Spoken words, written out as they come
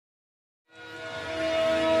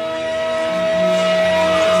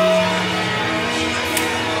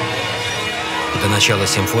начала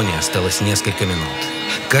симфонии осталось несколько минут.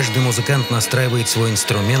 Каждый музыкант настраивает свой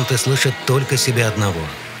инструмент и слышит только себя одного.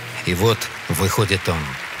 И вот выходит он.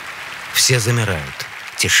 Все замирают.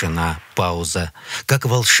 Тишина, пауза. Как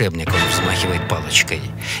волшебник он взмахивает палочкой.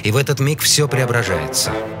 И в этот миг все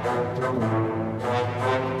преображается.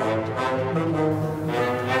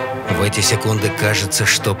 В эти секунды кажется,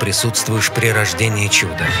 что присутствуешь при рождении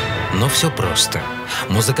чуда. Но все просто.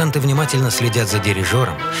 Музыканты внимательно следят за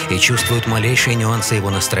дирижером и чувствуют малейшие нюансы его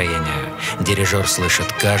настроения. Дирижер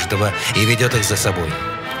слышит каждого и ведет их за собой.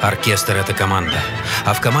 Оркестр — это команда.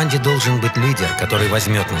 А в команде должен быть лидер, который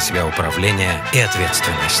возьмет на себя управление и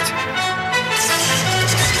ответственность.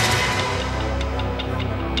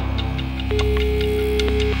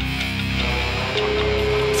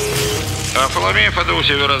 Соломеев, АДУ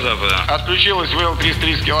Северо-Запада. Отключилась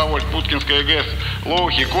ВЛ-330 киловольт, Путкинская ГЭС,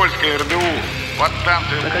 Лоухи, Кольская, РДУ,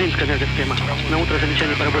 подстанция. Сахалинская энергосистема. На утро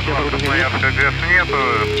замечаний по работе оборудования. Красноярская ГЭС нету.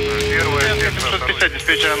 Первая 750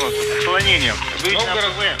 диспетчера нос. С отклонением.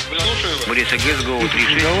 Новгород, слушаю вас. Бориса ГЭС, ГОУ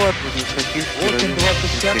 36.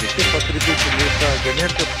 825 все потребители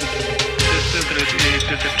энергии. Центр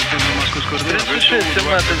системного московского района. 36,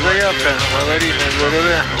 17 заявка, аварийная ГРВ,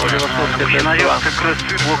 Владивостокская ТЭК. Как раз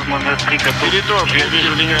блок номер 3 готов. Переток, я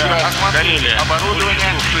вижу, Ленинград, Карелия.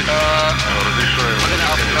 Оборудование,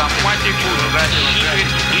 автоматику,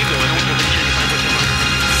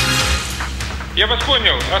 Я вас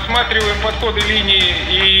понял. Осматриваем подходы линии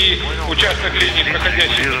и участок линии,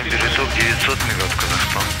 проходящих. Переток 900 мегаватт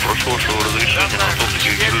Казахстан. Прошу вашего разрешения на топ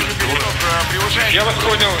Я вас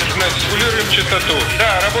понял. Регулируем частоту.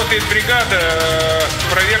 Да, работает бригада.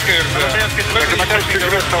 Проверка на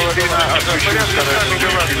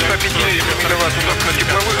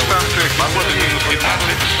тепловых станциях.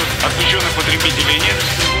 Отключенных потребителей нет.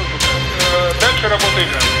 Дальше работаем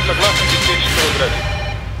согласно диспетчерского графика.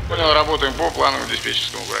 Понял, работаем по плановому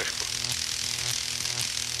диспетчерскому графику.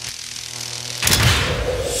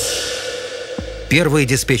 Первые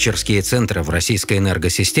диспетчерские центры в российской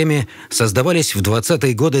энергосистеме создавались в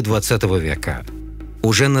 20-е годы 20 века.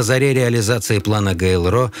 Уже на заре реализации плана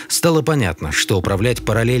ГЛРО стало понятно, что управлять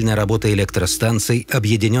параллельной работой электростанций,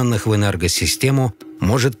 объединенных в энергосистему,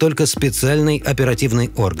 может только специальный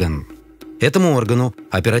оперативный орган. Этому органу,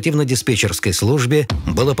 оперативно-диспетчерской службе,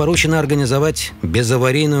 было поручено организовать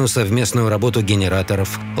безаварийную совместную работу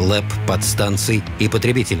генераторов, ЛЭП, подстанций и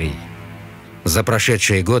потребителей. За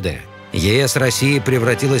прошедшие годы ЕС России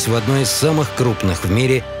превратилась в одно из самых крупных в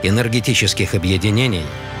мире энергетических объединений,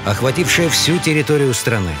 охватившее всю территорию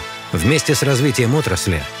страны. Вместе с развитием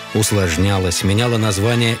отрасли усложнялась, меняла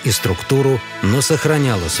название и структуру, но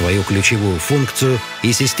сохраняла свою ключевую функцию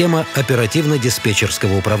и система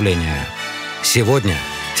оперативно-диспетчерского управления. Сегодня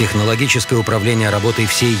технологическое управление работой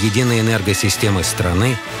всей единой энергосистемы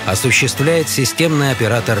страны осуществляет системный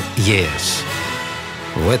оператор ЕС.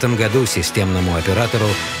 В этом году системному оператору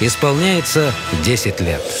исполняется 10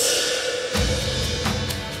 лет.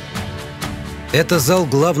 Это зал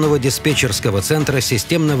главного диспетчерского центра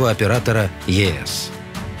системного оператора ЕС.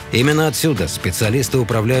 Именно отсюда специалисты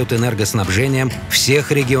управляют энергоснабжением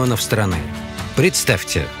всех регионов страны.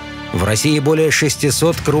 Представьте, в России более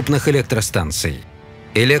 600 крупных электростанций.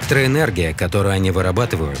 Электроэнергия, которую они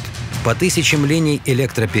вырабатывают, по тысячам линий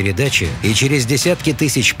электропередачи и через десятки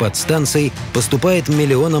тысяч подстанций поступает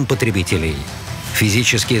миллионам потребителей.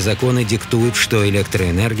 Физические законы диктуют, что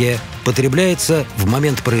электроэнергия потребляется в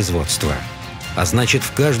момент производства. А значит,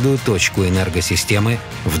 в каждую точку энергосистемы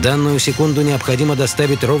в данную секунду необходимо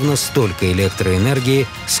доставить ровно столько электроэнергии,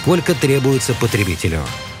 сколько требуется потребителю.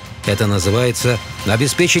 Это называется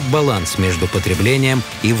обеспечить баланс между потреблением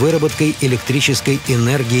и выработкой электрической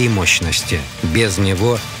энергии и мощности. Без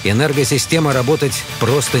него энергосистема работать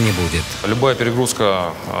просто не будет. Любая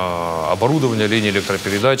перегрузка оборудования, линий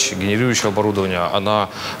электропередач, генерирующего оборудования, она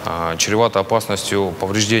чревата опасностью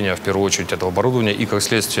повреждения, в первую очередь, этого оборудования и, как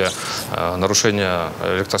следствие, нарушения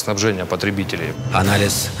электроснабжения потребителей.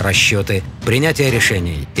 Анализ, расчеты, принятие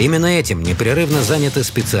решений. Именно этим непрерывно заняты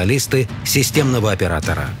специалисты системного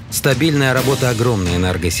оператора. Стабильная работа огромной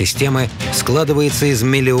энергосистемы складывается из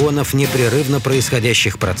миллионов непрерывно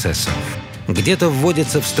происходящих процессов. Где-то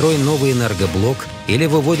вводится в строй новый энергоблок или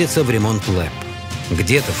выводится в ремонт ЛЭП.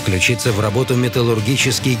 Где-то включится в работу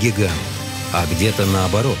металлургический гигант, а где-то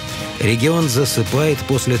наоборот. Регион засыпает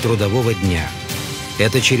после трудового дня.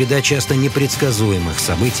 Эта череда часто непредсказуемых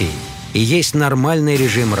событий и есть нормальный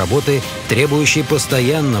режим работы, требующий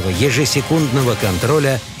постоянного ежесекундного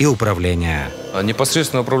контроля и управления.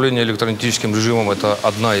 Непосредственное управление электроэнергетическим режимом – это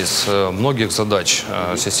одна из многих задач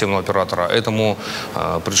системного оператора. Этому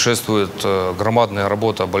предшествует громадная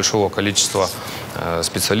работа большого количества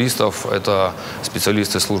специалистов. Это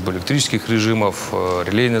специалисты службы электрических режимов,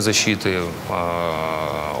 релейной защиты,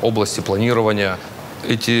 области планирования.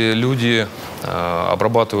 Эти люди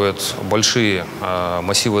обрабатывают большие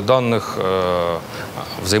массивы данных,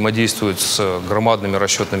 взаимодействуют с громадными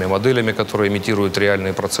расчетными моделями, которые имитируют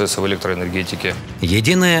реальные процессы в электроэнергетике.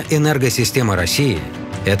 Единая энергосистема России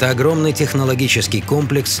 – это огромный технологический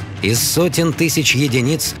комплекс из сотен тысяч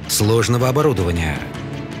единиц сложного оборудования.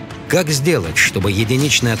 Как сделать, чтобы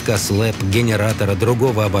единичный отказ ЛЭП, генератора,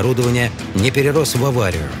 другого оборудования не перерос в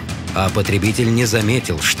аварию, а потребитель не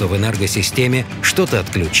заметил, что в энергосистеме что-то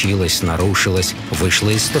отключилось, нарушилось,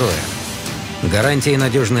 вышло из строя? Гарантией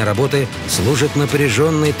надежной работы служит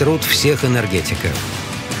напряженный труд всех энергетиков.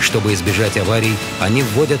 Чтобы избежать аварий, они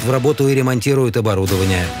вводят в работу и ремонтируют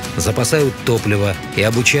оборудование, запасают топливо и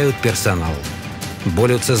обучают персонал.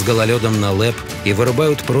 Борются с гололедом на ЛЭП и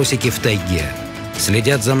вырубают просеки в тайге.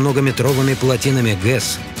 Следят за многометровыми плотинами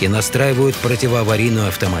ГЭС и настраивают противоаварийную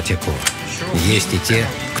автоматику. Есть и те,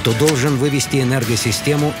 кто должен вывести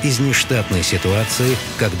энергосистему из нештатной ситуации,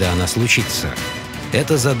 когда она случится.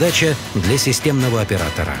 Это задача для системного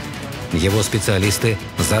оператора. Его специалисты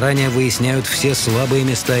заранее выясняют все слабые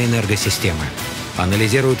места энергосистемы,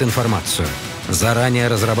 анализируют информацию, заранее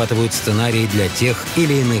разрабатывают сценарии для тех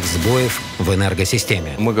или иных сбоев в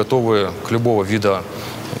энергосистеме. Мы готовы к любого вида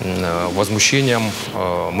возмущениям,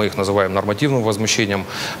 мы их называем нормативным возмущением,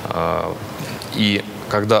 и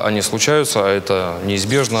когда они случаются, а это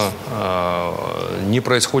неизбежно, не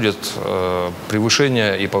происходит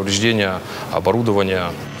превышения и повреждения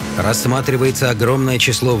оборудования. Рассматривается огромное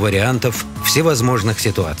число вариантов всевозможных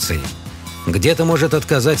ситуаций. Где-то может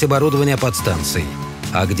отказать оборудование подстанций,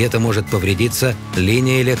 а где-то может повредиться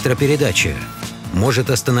линия электропередачи. Может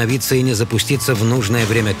остановиться и не запуститься в нужное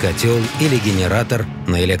время котел или генератор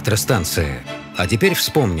на электростанции. А теперь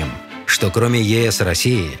вспомним, что кроме ЕС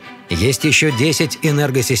России есть еще 10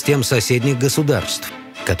 энергосистем соседних государств,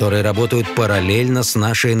 которые работают параллельно с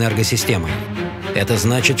нашей энергосистемой. Это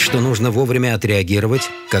значит, что нужно вовремя отреагировать,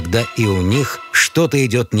 когда и у них что-то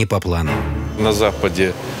идет не по плану. На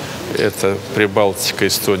Западе это Прибалтика,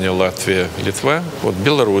 Эстония, Латвия, Литва. Вот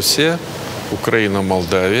Белоруссия, Украина,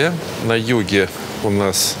 Молдавия. На юге у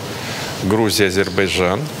нас Грузия,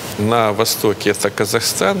 Азербайджан. На востоке это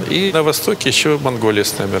Казахстан. И на востоке еще Монголия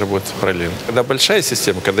с нами работает параллельно. Когда большая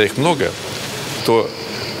система, когда их много, то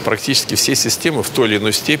практически все системы в той или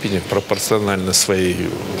иной степени, пропорционально своей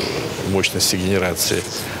мощности генерации,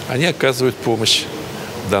 они оказывают помощь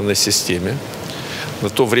данной системе. На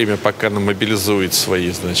то время, пока она мобилизует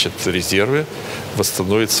свои, резервы,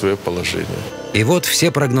 восстановит свое положение. И вот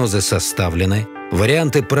все прогнозы составлены,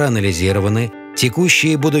 варианты проанализированы,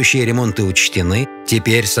 текущие и будущие ремонты учтены,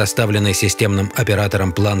 теперь составленный системным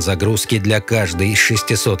оператором план загрузки для каждой из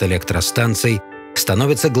 600 электростанций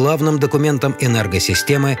становится главным документом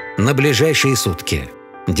энергосистемы на ближайшие сутки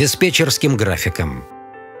 – диспетчерским графиком.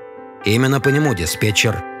 Именно по нему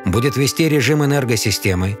диспетчер будет вести режим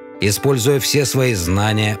энергосистемы, используя все свои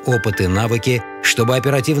знания, опыт и навыки, чтобы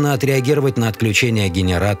оперативно отреагировать на отключение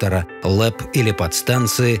генератора, ЛЭП или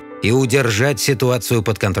подстанции и удержать ситуацию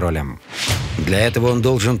под контролем. Для этого он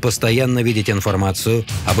должен постоянно видеть информацию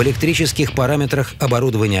об электрических параметрах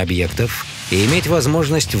оборудования объектов и иметь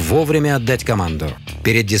возможность вовремя отдать команду.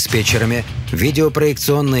 Перед диспетчерами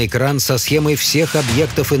видеопроекционный экран со схемой всех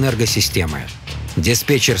объектов энергосистемы.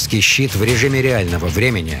 Диспетчерский щит в режиме реального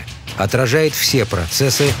времени отражает все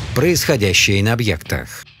процессы, происходящие на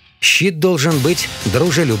объектах. Щит должен быть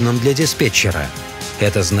дружелюбным для диспетчера.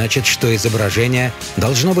 Это значит, что изображение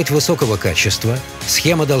должно быть высокого качества,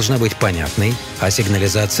 схема должна быть понятной, а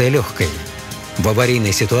сигнализация легкой. В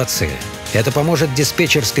аварийной ситуации это поможет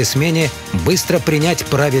диспетчерской смене быстро принять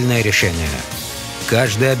правильное решение.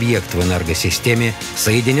 Каждый объект в энергосистеме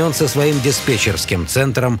соединен со своим диспетчерским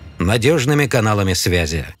центром надежными каналами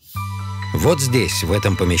связи. Вот здесь, в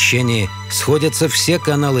этом помещении, сходятся все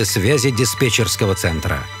каналы связи диспетчерского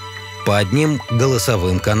центра. По одним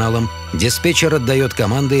голосовым каналам диспетчер отдает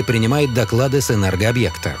команды и принимает доклады с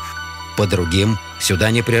энергообъектов. По другим сюда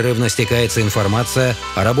непрерывно стекается информация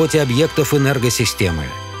о работе объектов энергосистемы,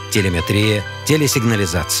 телеметрия,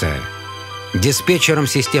 телесигнализация. Диспетчерам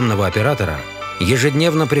системного оператора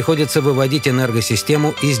ежедневно приходится выводить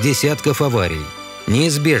энергосистему из десятков аварий,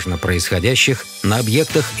 неизбежно происходящих на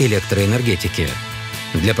объектах электроэнергетики.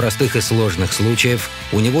 Для простых и сложных случаев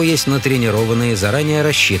у него есть натренированные, заранее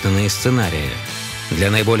рассчитанные сценарии.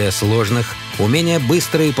 Для наиболее сложных – умение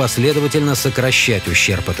быстро и последовательно сокращать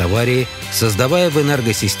ущерб от аварии, создавая в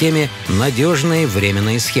энергосистеме надежные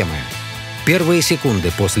временные схемы. Первые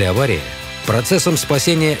секунды после аварии процессом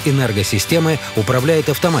спасения энергосистемы управляет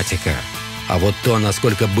автоматика. А вот то,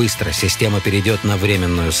 насколько быстро система перейдет на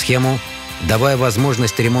временную схему, давая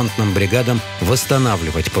возможность ремонтным бригадам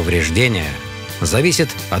восстанавливать повреждения, зависит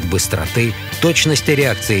от быстроты, точности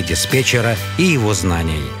реакции диспетчера и его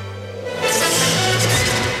знаний.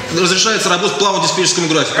 Разрешается работать по плановому диспетчерскому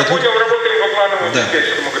графику. Работаем по плановому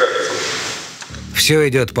диспетчерскому графику. Все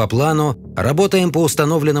идет по плану, работаем по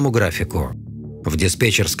установленному графику. В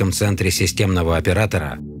диспетчерском центре системного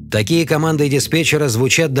оператора такие команды диспетчера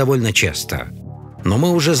звучат довольно часто. Но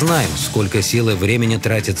мы уже знаем, сколько сил и времени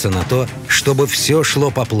тратится на то, чтобы все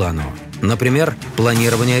шло по плану. Например,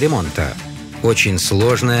 планирование ремонта. Очень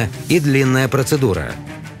сложная и длинная процедура.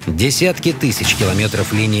 Десятки тысяч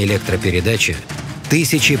километров линий электропередачи,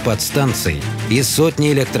 тысячи подстанций и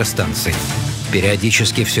сотни электростанций.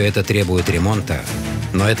 Периодически все это требует ремонта,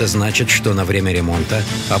 но это значит, что на время ремонта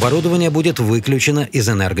оборудование будет выключено из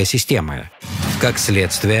энергосистемы. Как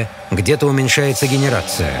следствие, где-то уменьшается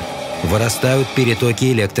генерация, вырастают перетоки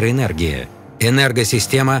электроэнергии.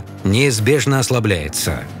 Энергосистема неизбежно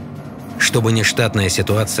ослабляется. Чтобы нештатная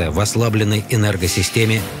ситуация в ослабленной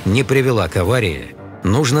энергосистеме не привела к аварии,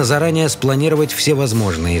 нужно заранее спланировать все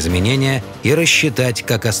возможные изменения и рассчитать,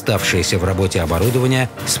 как оставшееся в работе оборудование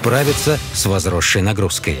справится с возросшей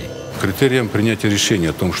нагрузкой. Критерием принятия решения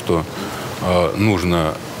о том, что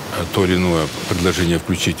нужно то или иное предложение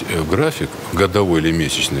включить в график, годовой или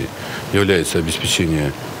месячный, является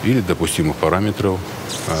обеспечение или допустимых параметров,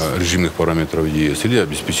 режимных параметров ЕС, или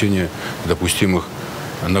обеспечение допустимых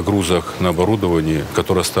нагрузок на оборудование,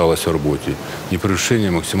 которое осталось в работе,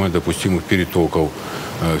 непревышение максимально допустимых перетоков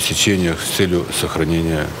в сечениях с целью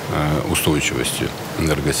сохранения устойчивости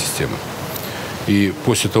энергосистемы. И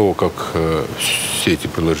после того, как все эти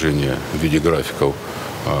предложения в виде графиков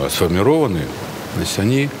сформированы, значит,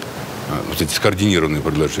 они, вот эти скоординированные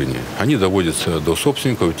предложения, они доводятся до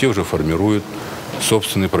собственников, и те уже формируют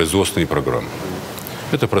собственные производственные программы.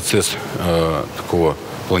 Это процесс такого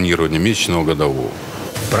планирования месячного, годового.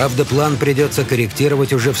 Правда, план придется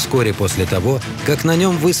корректировать уже вскоре после того, как на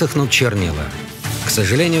нем высохнут чернила. К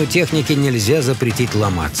сожалению, технике нельзя запретить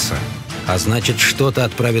ломаться, а значит, что-то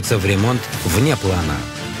отправится в ремонт вне плана.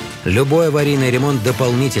 Любой аварийный ремонт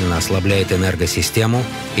дополнительно ослабляет энергосистему,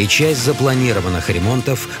 и часть запланированных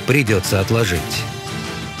ремонтов придется отложить.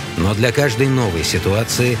 Но для каждой новой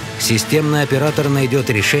ситуации системный оператор найдет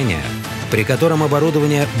решение, при котором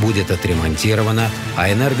оборудование будет отремонтировано,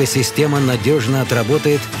 а энергосистема надежно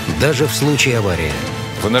отработает даже в случае аварии.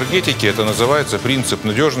 В энергетике это называется принцип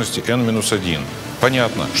надежности N-1.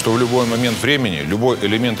 Понятно, что в любой момент времени любой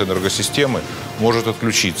элемент энергосистемы может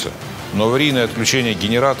отключиться. Но аварийное отключение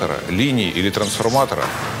генератора, линии или трансформатора,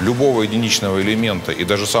 любого единичного элемента и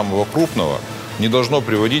даже самого крупного не должно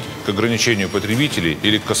приводить к ограничению потребителей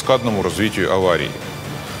или к каскадному развитию аварий.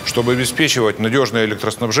 Чтобы обеспечивать надежное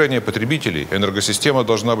электроснабжение потребителей, энергосистема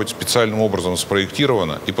должна быть специальным образом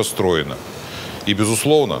спроектирована и построена. И,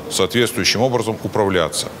 безусловно, соответствующим образом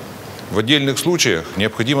управляться. В отдельных случаях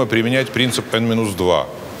необходимо применять принцип N-2.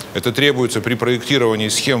 Это требуется при проектировании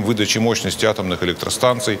схем выдачи мощности атомных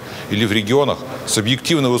электростанций или в регионах с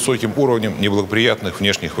объективно высоким уровнем неблагоприятных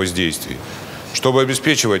внешних воздействий. Чтобы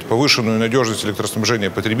обеспечивать повышенную надежность электроснабжения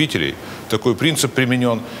потребителей, такой принцип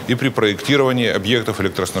применен и при проектировании объектов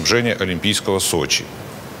электроснабжения Олимпийского Сочи.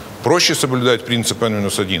 Проще соблюдать принцип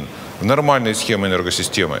N-1 в нормальной схеме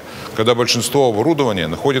энергосистемы, когда большинство оборудования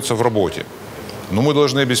находится в работе. Но мы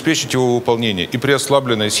должны обеспечить его выполнение и при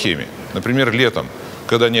ослабленной схеме, например, летом,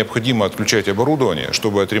 когда необходимо отключать оборудование,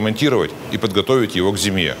 чтобы отремонтировать и подготовить его к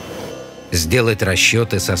зиме. Сделать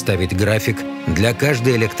расчеты, составить график для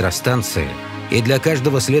каждой электростанции и для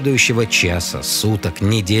каждого следующего часа, суток,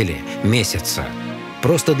 недели, месяца.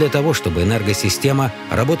 Просто для того, чтобы энергосистема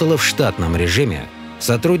работала в штатном режиме,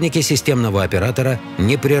 сотрудники системного оператора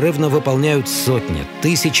непрерывно выполняют сотни,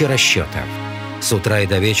 тысячи расчетов. С утра и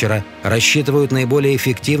до вечера рассчитывают наиболее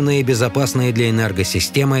эффективные и безопасные для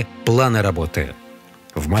энергосистемы планы работы.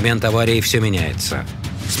 В момент аварии все меняется.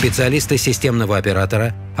 Специалисты системного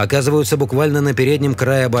оператора оказываются буквально на переднем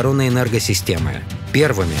крае обороны энергосистемы.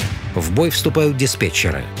 Первыми в бой вступают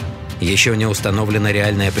диспетчеры. Еще не установлена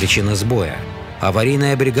реальная причина сбоя.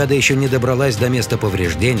 Аварийная бригада еще не добралась до места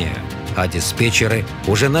повреждения, а диспетчеры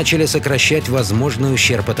уже начали сокращать возможный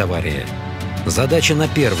ущерб от аварии. Задача на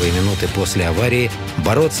первые минуты после аварии –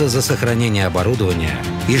 бороться за сохранение оборудования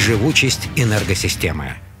и живучесть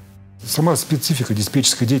энергосистемы. Сама специфика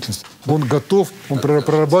диспетчерской деятельности. Он готов, он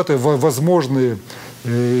прорабатывает возможные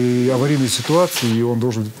аварийные ситуации, и он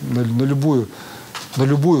должен на любую,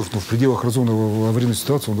 в пределах разумного аварийной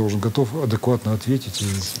ситуации, он должен готов адекватно ответить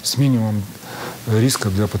с минимумом риска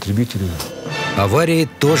для потребителей. Аварии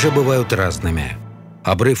тоже бывают разными.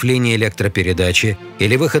 Обрыв линии электропередачи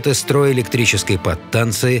или выход из строя электрической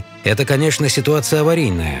подстанции – это, конечно, ситуация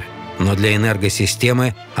аварийная, но для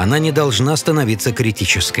энергосистемы она не должна становиться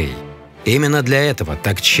критической. Именно для этого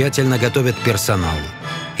так тщательно готовят персонал.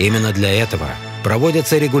 Именно для этого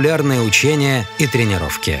проводятся регулярные учения и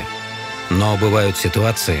тренировки. Но бывают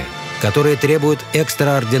ситуации, которые требуют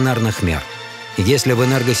экстраординарных мер. Если в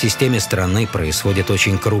энергосистеме страны происходит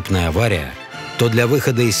очень крупная авария, то для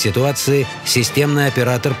выхода из ситуации системный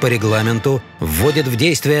оператор по регламенту вводит в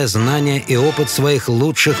действие знания и опыт своих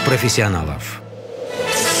лучших профессионалов.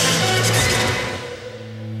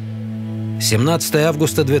 17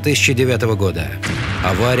 августа 2009 года.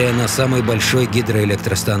 Авария на самой большой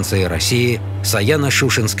гидроэлектростанции России –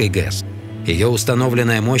 Саяно-Шушенской ГЭС. Ее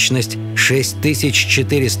установленная мощность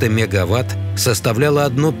 6400 мегаватт составляла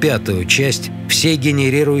 1/5 часть всей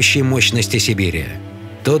генерирующей мощности Сибири.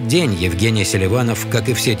 Тот день Евгений Селиванов, как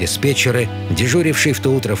и все диспетчеры, дежуривший в то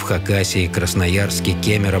утро в Хакасии, Красноярске,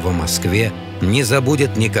 Кемерово, Москве, не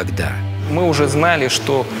забудет никогда. Мы уже знали,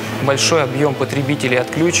 что большой объем потребителей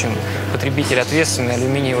отключен, потребители ответственные,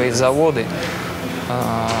 алюминиевые заводы.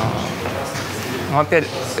 Но опять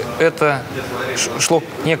это шло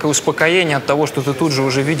некое успокоение от того, что ты тут же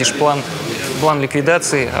уже видишь план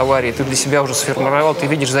ликвидации аварии, ты для себя уже сформировал, ты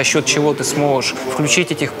видишь, за счет чего ты сможешь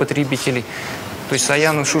включить этих потребителей. То есть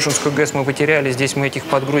Саяно-Шушенскую ГЭС мы потеряли, здесь мы этих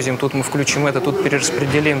подгрузим, тут мы включим это, тут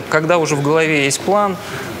перераспределим. Когда уже в голове есть план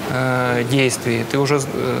действий, ты уже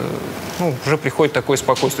приходит такое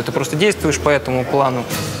спокойствие. Ты просто действуешь по этому плану.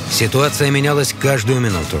 Ситуация менялась каждую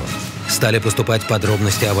минуту. Стали поступать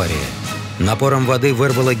подробности аварии. Напором воды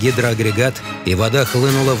вырвало гидроагрегат, и вода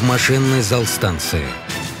хлынула в машинный зал станции.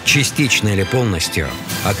 Частично или полностью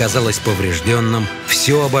оказалось поврежденным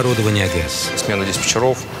все оборудование ГЭС. Смена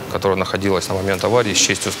диспетчеров, которая находилась на момент аварии, с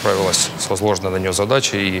честью справилась с возложенной на нее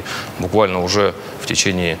задачей, и буквально уже в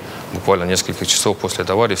течение нескольких часов после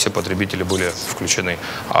этой аварии все потребители были включены.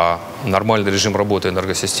 А нормальный режим работы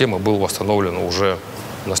энергосистемы был восстановлен уже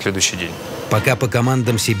на следующий день. Пока по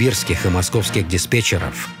командам сибирских и московских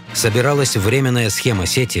диспетчеров собиралась временная схема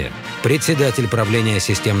сети, председатель правления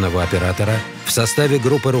системного оператора в составе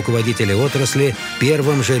группы руководителей отрасли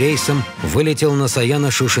первым же рейсом вылетел на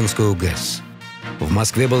Саяно-Шушенскую ГЭС. В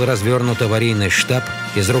Москве был развернут аварийный штаб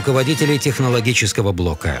из руководителей технологического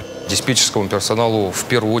блока. Диспетчерскому персоналу в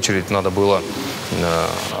первую очередь надо было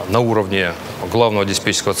на уровне главного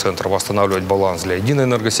диспетчерского центра восстанавливать баланс для единой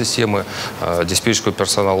энергосистемы, диспетчерскому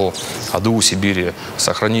персоналу АДУ Сибири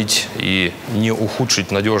сохранить и не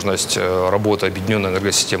ухудшить надежность работы объединенной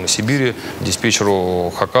энергосистемы Сибири,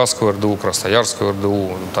 диспетчеру Хакасского РДУ, Красноярского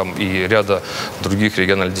РДУ и ряда других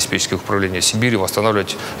регионально-диспетчерских управлений Сибири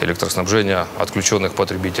восстанавливать электроснабжение отключенных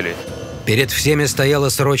потребителей. Перед всеми стояла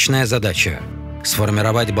срочная задача –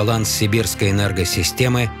 сформировать баланс сибирской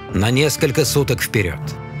энергосистемы на несколько суток вперед.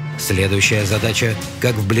 Следующая задача –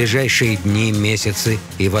 как в ближайшие дни, месяцы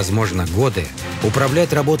и, возможно, годы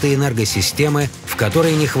управлять работой энергосистемы, в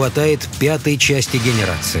которой не хватает пятой части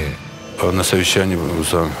генерации. На совещании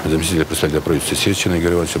заместителя председателя правительства Сечина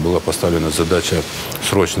Игоря Ивановича была поставлена задача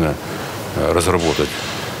срочно разработать,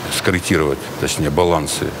 скорректировать, точнее,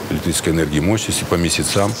 балансы электрической энергии мощности по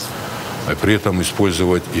месяцам, а при этом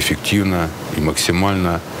использовать эффективно и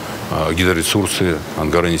максимально гидроресурсы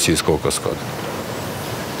Ангара-Енисейского каскада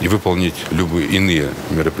и выполнить любые иные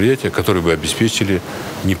мероприятия, которые бы обеспечили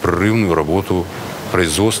непрерывную работу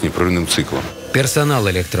производств с непрерывным циклом. Персонал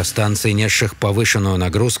электростанций, несших повышенную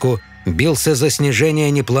нагрузку, бился за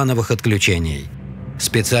снижение неплановых отключений.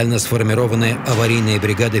 Специально сформированные аварийные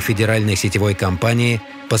бригады федеральной сетевой компании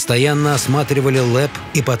постоянно осматривали ЛЭП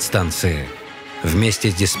и подстанции. Вместе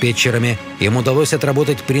с диспетчерами им удалось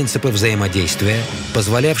отработать принципы взаимодействия,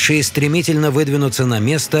 позволявшие стремительно выдвинуться на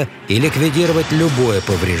место и ликвидировать любое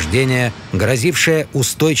повреждение, грозившее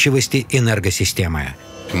устойчивости энергосистемы.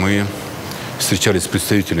 Мы встречались с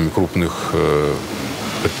представителями крупных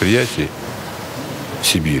предприятий в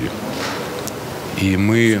Сибири. И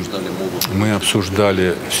мы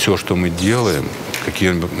обсуждали все, что мы делаем, какие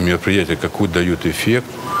мероприятия, какой дают эффект.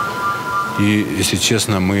 И, если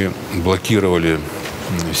честно, мы блокировали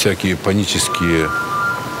всякие панические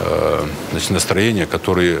настроения,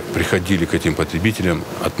 которые приходили к этим потребителям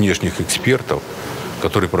от внешних экспертов,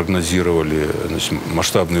 которые прогнозировали, значит,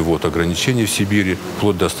 масштабный ввод ограничений в Сибири,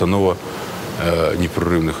 вплоть до останова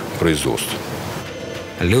непрерывных производств.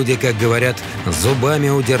 Люди, как говорят, зубами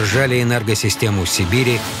удержали энергосистему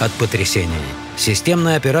Сибири от потрясений.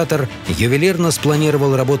 Системный оператор ювелирно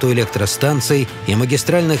спланировал работу электростанций и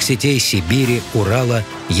магистральных сетей Сибири, Урала,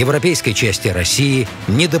 европейской части России,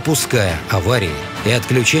 не допуская аварий и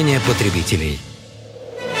отключения потребителей.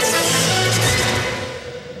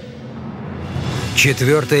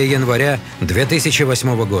 4 января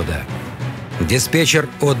 2008 года. Диспетчер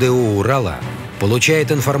ОДУ «Урала»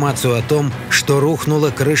 получает информацию о том, что рухнула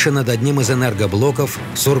крыша над одним из энергоблоков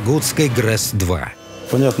Сургутской ГРЭС-2.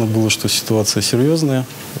 Понятно было, что ситуация серьезная,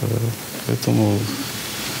 поэтому,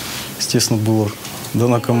 естественно, была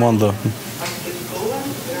дана команда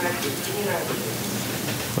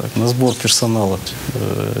на сбор персонала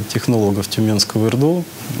технологов Тюменского РДУ.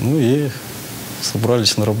 Ну и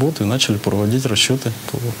собрались на работу и начали проводить расчеты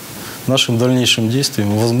по нашим дальнейшим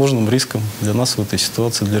действиям и возможным рискам для нас в этой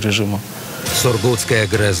ситуации, для режима. Сургутская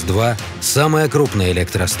ГРЭС-2 – самая крупная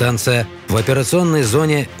электростанция в операционной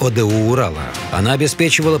зоне ОДУ «Урала». Она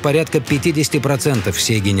обеспечивала порядка 50%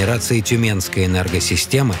 всей генерации Тюменской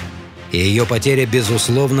энергосистемы, и ее потеря,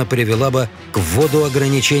 безусловно, привела бы к вводу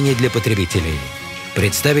ограничений для потребителей.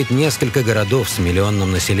 Представить несколько городов с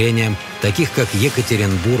миллионным населением, таких как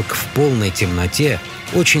Екатеринбург, в полной темноте,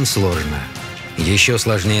 очень сложно. Еще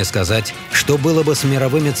сложнее сказать, что было бы с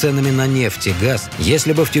мировыми ценами на нефть и газ,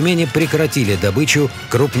 если бы в Тюмени прекратили добычу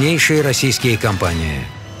крупнейшие российские компании.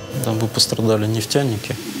 Там бы пострадали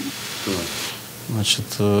нефтяники. Значит,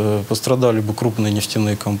 пострадали бы крупные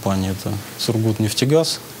нефтяные компании. Это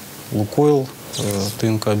Сургутнефтегаз, Лукойл,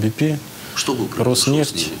 ТНК БП,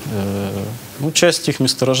 Роснефть. Ну, часть их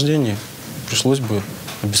месторождений пришлось бы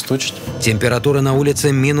обесточить. Температура на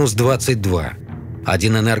улице минус 22.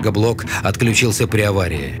 Один энергоблок отключился при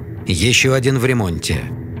аварии, еще один в ремонте.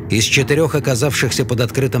 Из 4 оказавшихся под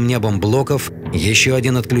открытым небом блоков еще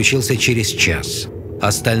один отключился через час.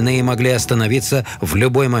 Остальные могли остановиться в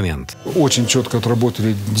любой момент. Очень четко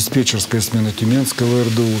отработали диспетчерская смена Тюменского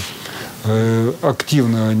РДУ.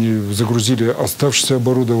 Активно они загрузили оставшееся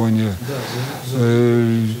оборудование.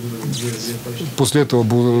 После этого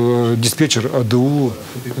был диспетчер АДУ,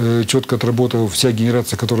 четко отработал вся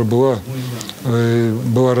генерация, которая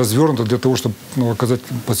была развернута для того, чтобы оказать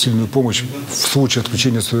посильную помощь в случае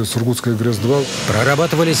отключения Сургутской ГРЭС-2.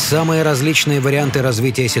 Прорабатывались самые различные варианты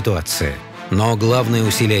развития ситуации. Но главное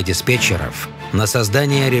усилие диспетчеров – на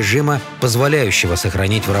создание режима, позволяющего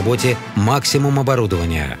сохранить в работе максимум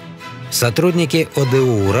оборудования. Сотрудники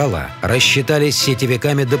ОДУ «Урала» рассчитали с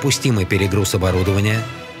сетевиками допустимый перегруз оборудования,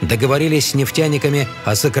 договорились с нефтяниками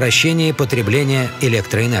о сокращении потребления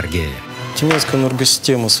электроэнергии. Тюменская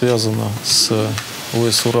энергосистема связана с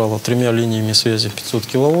ОС «Урала» 3 линиями связи 500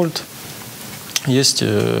 киловольт. Есть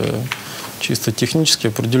чисто технически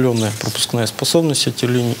определенная пропускная способность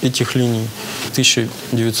этих линий.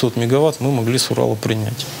 1900 мегаватт мы могли с «Урала»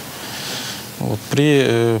 принять. Вот.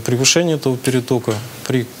 При превышении этого перетока,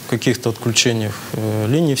 при каких-то отключениях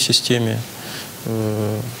линий в системе,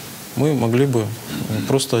 мы могли бы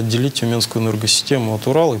просто отделить Тюменскую энергосистему от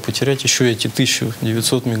Урала и потерять еще эти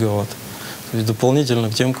 1900 мегаватт. То есть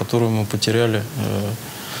дополнительно к тем, которые мы потеряли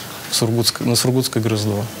на Сургутской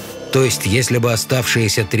ГРЭС-2. То есть, если бы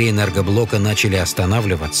оставшиеся 3 энергоблока начали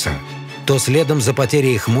останавливаться, то следом за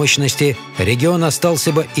потерей их мощности регион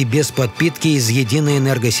остался бы и без подпитки из единой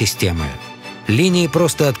энергосистемы. Линии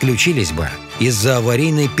просто отключились бы из-за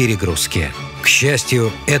аварийной перегрузки. К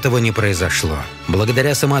счастью, этого не произошло.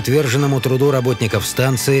 Благодаря самоотверженному труду работников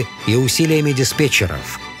станции и усилиями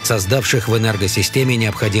диспетчеров, создавших в энергосистеме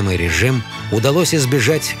необходимый режим, удалось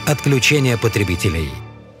избежать отключения потребителей.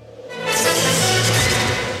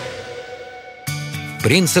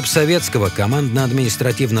 Принцип советского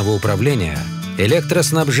командно-административного управления –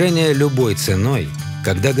 электроснабжение любой ценой,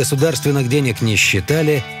 когда государственных денег не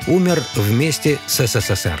считали, умер вместе с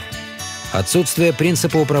СССР. Отсутствие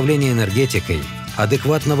принципа управления энергетикой,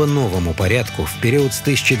 адекватного новому порядку в период с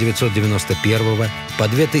 1991 по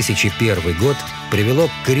 2001 год, привело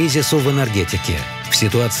к кризису в энергетике. В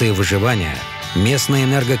ситуации выживания местные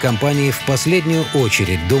энергокомпании в последнюю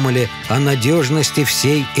очередь думали о надежности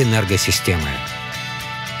всей энергосистемы.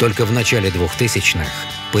 Только в начале 2000-х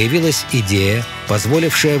появилась идея,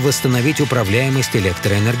 позволившая восстановить управляемость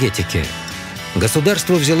электроэнергетики.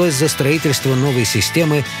 Государство взялось за строительство новой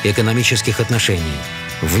системы экономических отношений.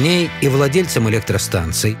 В ней и владельцам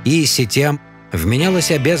электростанций, и сетям вменялась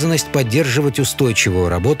обязанность поддерживать устойчивую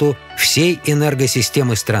работу всей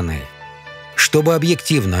энергосистемы страны. Чтобы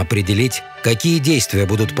объективно определить, какие действия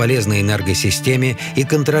будут полезны энергосистеме и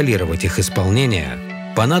контролировать их исполнение,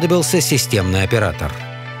 понадобился системный оператор.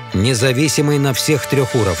 Независимый на всех 3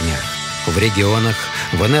 уровнях – в регионах,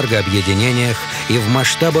 в энергообъединениях и в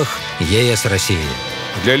масштабах ЕС России.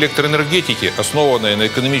 Для электроэнергетики, основанной на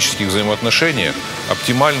экономических взаимоотношениях,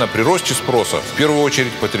 оптимально при росте спроса в первую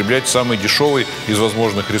очередь потреблять самый дешевый из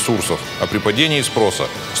возможных ресурсов, а при падении спроса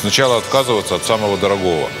сначала отказываться от самого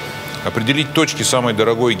дорогого. Определить точки самой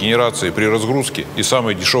дорогой генерации при разгрузке и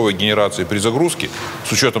самой дешевой генерации при загрузке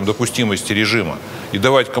с учетом допустимости режима и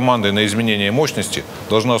давать команды на изменение мощности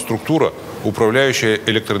должна структура, управляющая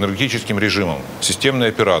электроэнергетическим режимом, системный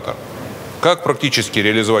оператор. Как практически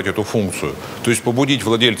реализовать эту функцию, то есть побудить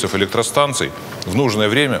владельцев электростанций в нужное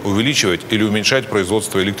время увеличивать или уменьшать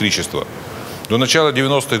производство электричества? До начала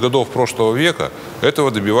 90-х годов прошлого века этого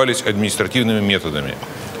добивались административными методами.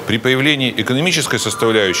 При появлении экономической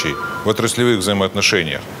составляющей в отраслевых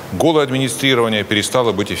взаимоотношениях голое администрирование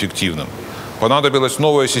перестало быть эффективным. Понадобилась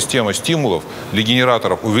новая система стимулов для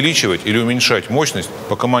генераторов увеличивать или уменьшать мощность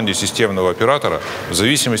по команде системного оператора в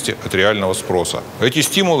зависимости от реального спроса. Эти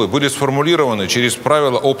стимулы были сформулированы через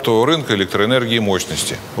правила оптового рынка электроэнергии и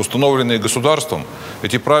мощности. Установленные государством,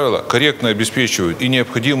 эти правила корректно обеспечивают и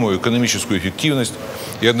необходимую экономическую эффективность,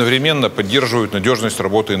 и одновременно поддерживают надежность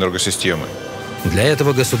работы энергосистемы. Для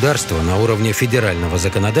этого государство на уровне федерального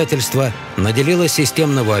законодательства наделило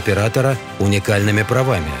системного оператора уникальными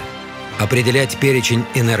правами. Определять перечень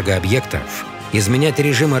энергообъектов, изменять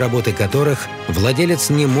режимы работы которых владелец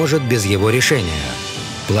не может без его решения,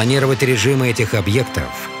 планировать режимы этих объектов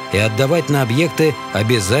и отдавать на объекты,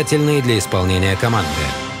 обязательные для исполнения команды.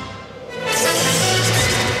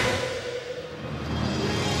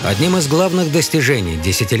 Одним из главных достижений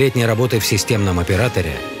десятилетней работы в системном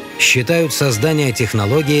операторе считают создание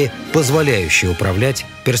технологии, позволяющей управлять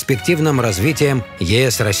перспективным развитием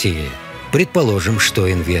ЕС России. Предположим, что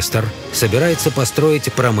инвестор собирается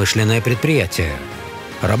построить промышленное предприятие.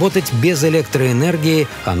 Работать без электроэнергии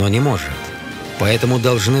оно не может. Поэтому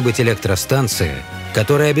должны быть электростанции,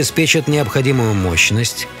 которые обеспечат необходимую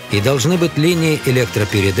мощность, и должны быть линии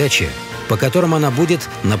электропередачи, по которым она будет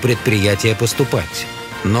на предприятие поступать.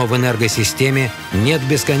 Но в энергосистеме нет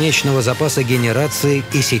бесконечного запаса генерации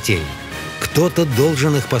и сетей. Кто-то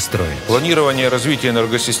должен их построить. Планирование развития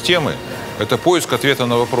энергосистемы – это поиск ответа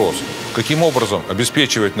на вопрос, каким образом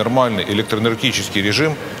обеспечивать нормальный электроэнергетический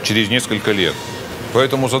режим через несколько лет.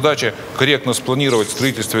 Поэтому задача корректно спланировать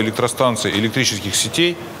строительство электростанций и электрических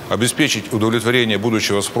сетей, обеспечить удовлетворение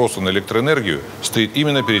будущего спроса на электроэнергию стоит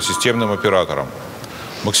именно перед системным оператором.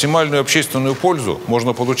 Максимальную общественную пользу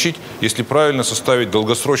можно получить, если правильно составить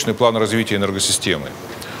долгосрочный план развития энергосистемы.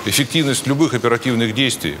 Эффективность любых оперативных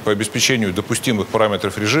действий по обеспечению допустимых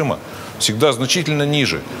параметров режима всегда значительно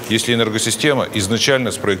ниже, если энергосистема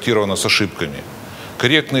изначально спроектирована с ошибками.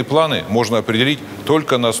 Корректные планы можно определить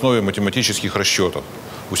только на основе математических расчетов.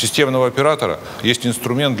 У системного оператора есть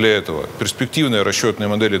инструмент для этого – перспективная расчетная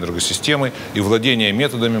модель энергосистемы и владение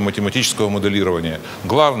методами математического моделирования.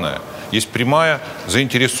 Главное – есть прямая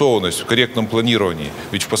заинтересованность в корректном планировании,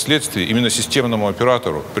 ведь впоследствии именно системному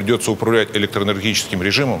оператору придется управлять электроэнергетическим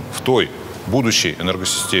режимом в той, будущей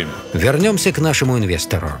энергосистеме. Вернемся к нашему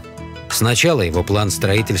инвестору. Сначала его план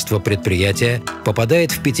строительства предприятия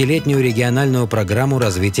попадает в 5-летнюю региональную программу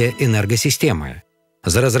развития энергосистемы,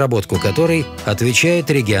 за разработку которой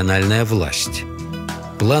отвечает региональная власть.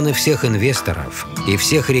 Планы всех инвесторов и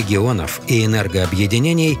всех регионов и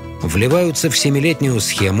энергообъединений вливаются в 7-летнюю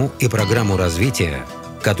схему и программу развития,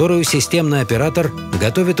 которую системный оператор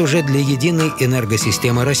готовит уже для единой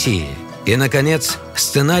энергосистемы России. И, наконец,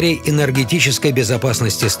 сценарий энергетической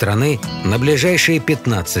безопасности страны на ближайшие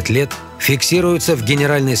 15 лет фиксируется в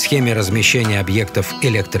генеральной схеме размещения объектов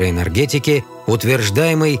электроэнергетики,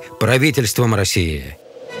 утверждаемой правительством России.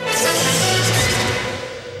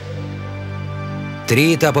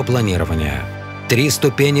 3 этапа планирования, 3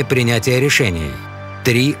 ступени принятия решений,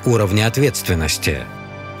 3 уровня ответственности.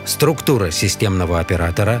 Структура системного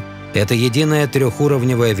оператора – это единая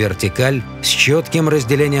трехуровневая вертикаль с четким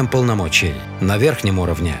разделением полномочий. На верхнем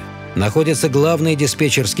уровне находится главный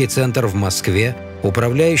диспетчерский центр в Москве,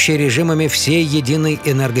 управляющий режимами всей единой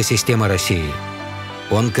энергосистемы России.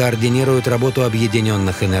 Он координирует работу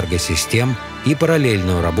объединенных энергосистем и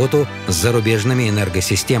параллельную работу с зарубежными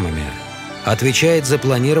энергосистемами. Отвечает за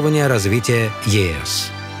планирование развития ЕС.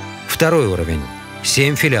 Второй уровень –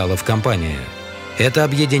 7 филиалов компании. Это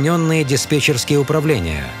объединенные диспетчерские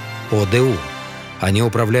управления – ОДУ. Они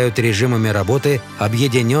управляют режимами работы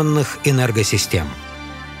объединенных энергосистем.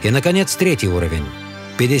 И, наконец, третий уровень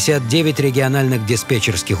 – 59 региональных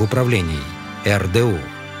диспетчерских управлений – РДУ.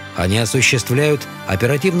 Они осуществляют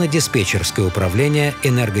оперативно-диспетчерское управление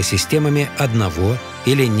энергосистемами одного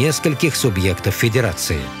или нескольких субъектов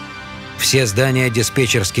Федерации. Все здания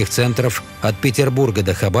диспетчерских центров от Петербурга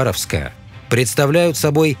до Хабаровска представляют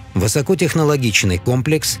собой высокотехнологичный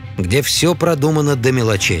комплекс, где все продумано до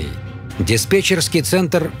мелочей. Диспетчерский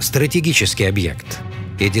центр – стратегический объект,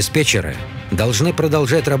 и диспетчеры должны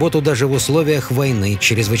продолжать работу даже в условиях войны,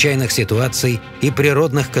 чрезвычайных ситуаций и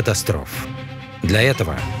природных катастроф. Для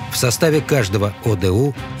этого в составе каждого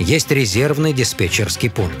ОДУ есть резервный диспетчерский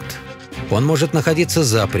пункт. Он может находиться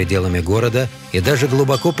за пределами города и даже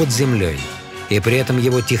глубоко под землей, и при этом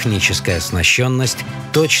его техническая оснащенность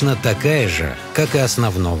точно такая же, как и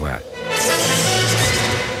основного.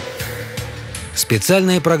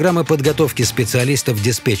 Специальные программы подготовки специалистов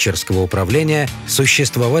диспетчерского управления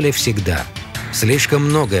существовали всегда. Слишком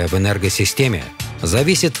многое в энергосистеме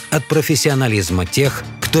зависит от профессионализма тех,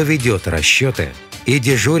 кто ведет расчеты и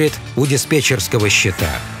дежурит у диспетчерского счета.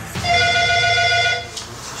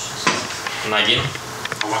 Ноги.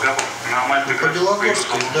 По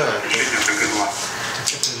Белогорску, да.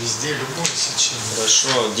 Это везде, любое сечение.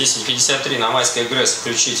 Хорошо. 10:53 на Майской ГРЭС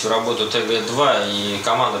включить в работу ТГ-2 и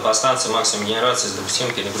команда по станции максимум генерации с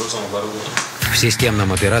допустимым перегрузом оборудования. В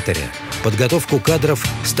системном операторе подготовку кадров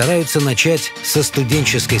стараются начать со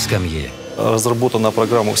студенческой скамьи. Разработана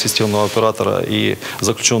программа системного оператора и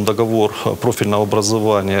заключен договор профильного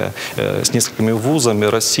образования с несколькими вузами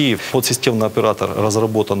России. Под системный оператор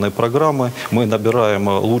разработанной программы мы набираем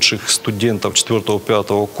лучших студентов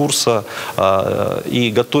 4-5 курса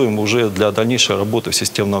и готовим уже для дальнейшей работы в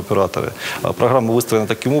системном операторе. Программа выстроена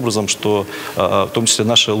таким образом, что в том числе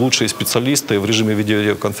наши лучшие специалисты в режиме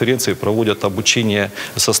видеоконференции проводят обучение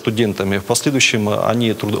со студентами. В последующем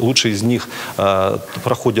лучшие из них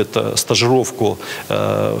проходят стажировку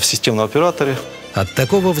в системном операторе. От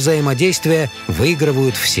такого взаимодействия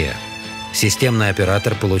выигрывают все. Системный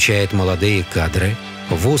оператор получает молодые кадры,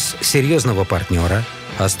 вуз – серьезного партнера,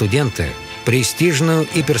 а студенты – престижную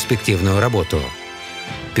и перспективную работу.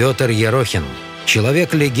 Петр Ерохин –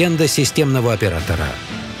 человек-легенда системного оператора.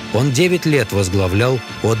 Он 9 лет возглавлял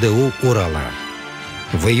ОДУ «Урала».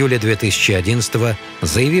 В июле 2011-го,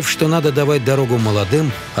 заявив, что надо давать дорогу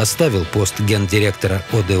молодым, оставил пост гендиректора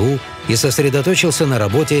ОДУ и сосредоточился на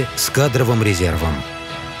работе с кадровым резервом.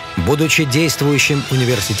 Будучи действующим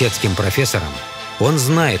университетским профессором, он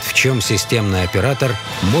знает, в чем системный оператор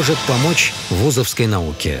может помочь вузовской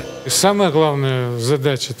науке. Самая главная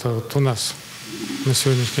задача вот у нас на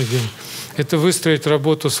сегодняшний день – это выстроить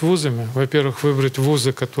работу с вузами. Во-первых, выбрать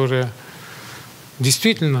вузы, которые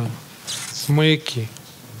действительно маяки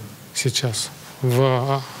сейчас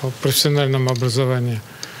в профессиональном образовании.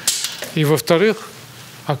 И, во-вторых,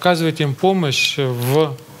 оказывать им помощь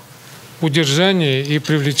в удержании и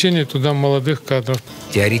привлечении туда молодых кадров.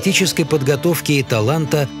 Теоретической подготовки и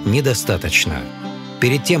таланта недостаточно.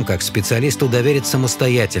 Перед тем, как специалисту доверить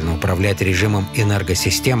самостоятельно управлять режимом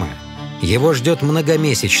энергосистемы, его ждет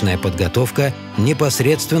многомесячная подготовка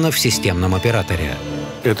непосредственно в системном операторе.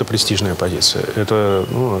 Это престижная позиция. Это,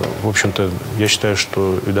 в общем-то, я считаю,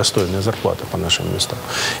 что и достойная зарплата по нашим местам.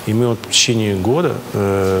 И мы в течение года,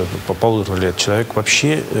 по 1,5 лет, человек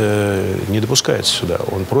вообще не допускается сюда.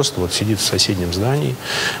 Он просто сидит в соседнем здании,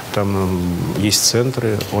 там есть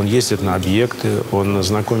центры, он ездит на объекты, он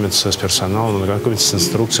знакомится с персоналом, он знакомится с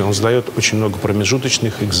инструкцией, он сдает очень много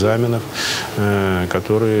промежуточных экзаменов,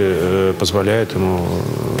 которые позволяют ему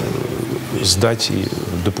сдать и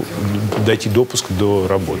дойти допуск до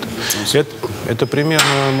работы. Это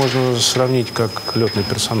примерно можно сравнить, как летный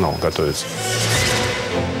персонал готовится.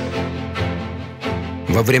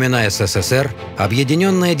 Во времена СССР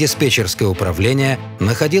объединенное диспетчерское управление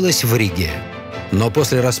находилось в Риге. Но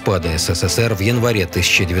после распада СССР в январе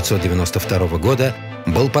 1992 года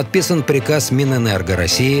был подписан приказ Минэнерго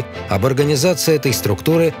России об организации этой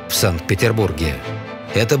структуры в Санкт-Петербурге.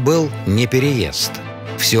 Это был не переезд.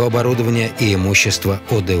 Все оборудование и имущество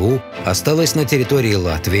ОДУ осталось на территории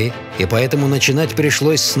Латвии, и поэтому начинать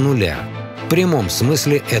пришлось с нуля, в прямом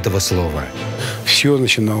смысле этого слова. Все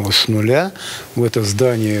начиналось с нуля. В это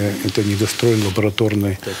здание, это недостроенный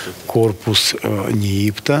лабораторный корпус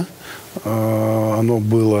НИИПТа. Оно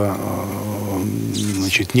было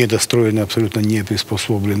недостроено, абсолютно не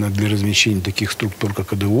приспособлено для размещения таких структур,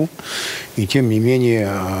 как ОДУ. И тем не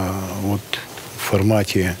менее, в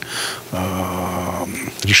формате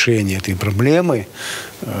решения этой проблемы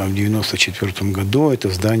в 1994 году это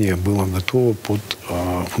здание было готово под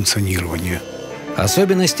функционирование.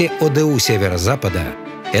 Особенности ОДУ Северо-Запада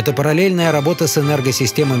 – это параллельная работа с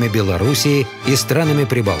энергосистемами Белоруссии и странами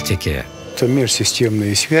Прибалтики. Это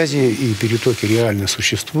межсистемные связи, и перетоки реально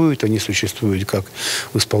существуют. Они существуют как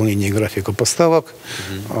в исполнении графика поставок,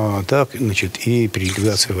 так, значит, и при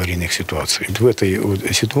ликвидации аварийных ситуаций. В этой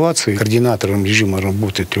ситуации координатором режима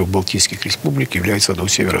работы 3 Балтийских республик является ОДУ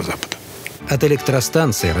Северо-Запада. От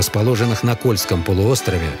электростанций, расположенных на Кольском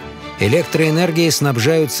полуострове, электроэнергией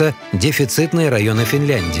снабжаются дефицитные районы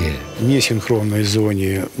Финляндии. В несинхронной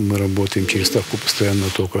зоне мы работаем через ставку постоянного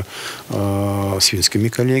тока с финскими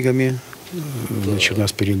коллегами. Значит, у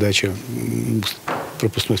нас передача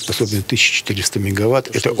пропускной способностью 1400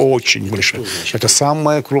 мегаватт. Это очень большая. Это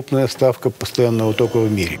самая крупная ставка постоянного тока в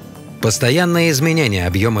мире. Постоянное изменение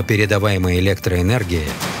объема передаваемой электроэнергии,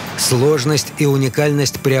 сложность и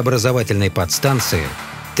уникальность преобразовательной подстанции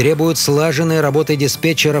требуют слаженной работы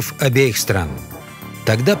диспетчеров обеих стран.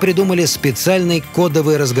 Тогда придумали специальный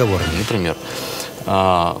кодовый разговорник. Например,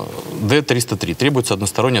 D303 требуется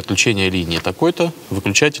одностороннее отключение линии такой-то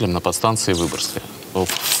выключателем на подстанции Выборгская.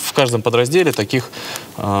 В каждом подразделе таких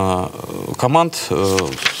команд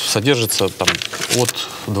содержится там, от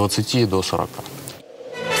 20 до 40.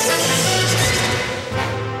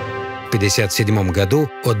 В 1957 году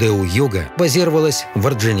ОДУ «Юга» базировалась в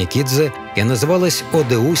Орджоникидзе и называлась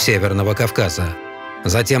ОДУ Северного Кавказа.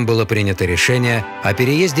 Затем было принято решение о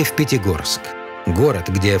переезде в Пятигорск, город,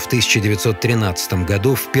 где в 1913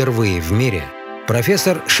 году впервые в мире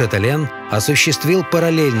профессор Шетелен осуществил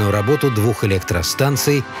параллельную работу 2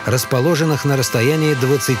 электростанций, расположенных на расстоянии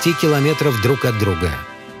 20 километров друг от друга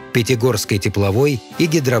 – Пятигорской тепловой и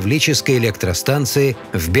гидравлической электростанции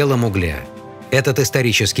в Белом угле. Этот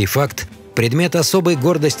исторический факт – предмет особой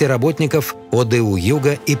гордости работников ОДУ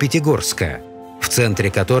 «Юга» и Пятигорска, в центре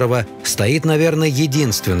которого стоит, наверное,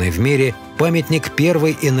 единственный в мире памятник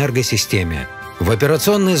первой энергосистеме. В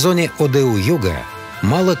операционной зоне ОДУ «Юга»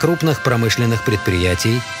 мало крупных промышленных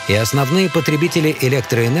предприятий, и основные потребители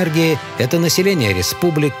электроэнергии – это население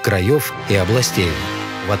республик, краев и областей.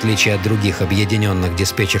 В отличие от других объединенных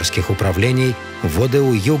диспетчерских управлений, в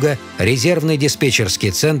ОДУ «Юга» резервный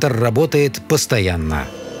диспетчерский центр работает постоянно.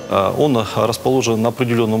 Он расположен на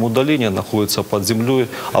определенном удалении, находится под землей,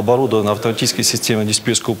 оборудован автоматической системой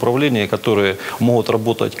диспетчерского управления, которые могут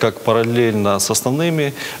работать как параллельно с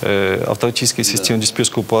основными автоматической системой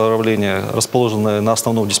диспетчерского управления, расположенные на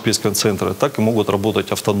основном диспетчерском центре, так и могут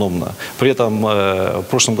работать автономно. При этом в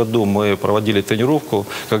прошлом году мы проводили тренировку,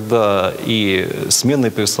 когда и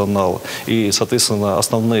сменный персонал, и, соответственно,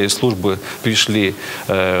 основные службы пришли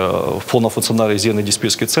в полнофункциональный резервный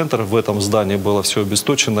диспетчерский центр. В этом здании было все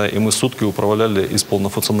обесточено, и мы сутки управляли из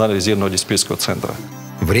полнофункционального резервного диспетчерского центра.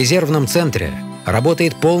 В резервном центре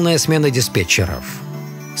работает полная смена диспетчеров.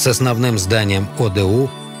 С основным зданием ОДУ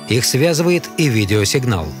их связывает и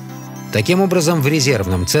видеосигнал. Таким образом, в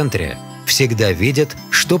резервном центре всегда видят,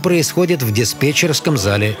 что происходит в диспетчерском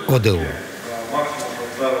зале ОДУ.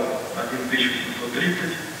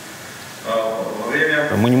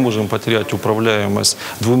 Мы не можем потерять управляемость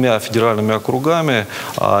 2 федеральными округами,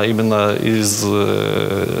 а именно из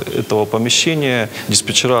этого помещения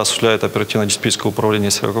диспетчера осуществляют оперативно-диспетчерское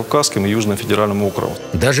управление Северокавказским и Южным федеральным округом.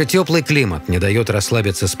 Даже теплый климат не дает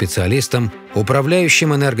расслабиться специалистам,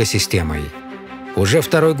 управляющим энергосистемой. Уже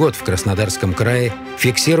 2-й год в Краснодарском крае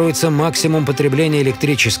фиксируется максимум потребления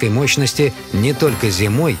электрической мощности не только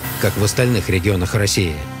зимой, как в остальных регионах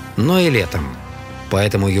России, но и летом.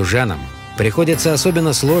 Поэтому южанам приходится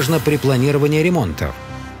особенно сложно при планировании ремонтов.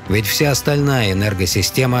 Ведь вся остальная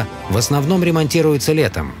энергосистема в основном ремонтируется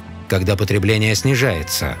летом, когда потребление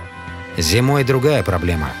снижается. Зимой другая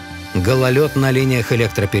проблема – гололед на линиях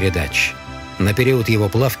электропередач. На период его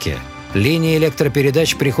плавки линии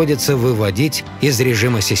электропередач приходится выводить из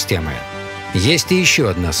режима системы. Есть и еще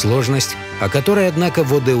одна сложность, о которой, однако,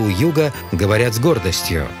 в ОДУ «Юга» говорят с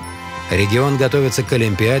гордостью. Регион готовится к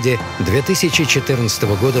Олимпиаде 2014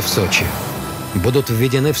 года в Сочи. Будут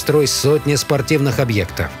введены в строй сотни спортивных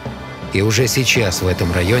объектов. И уже сейчас в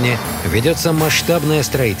этом районе ведется масштабное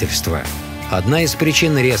строительство. Одна из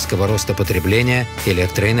причин резкого роста потребления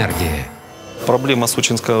электроэнергии. Проблема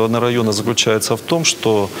Сочинского района заключается в том,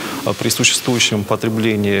 что при существующем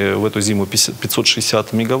потреблении в эту зиму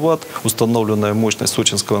 560 мегаватт, установленная мощность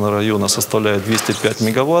Сочинского района составляет 205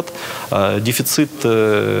 мегаватт. Дефицит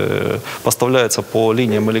поставляется по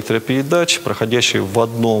линиям электропередач, проходящие в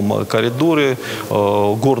одном коридоре,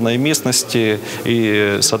 горной местности.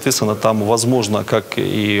 И, соответственно, там возможно, как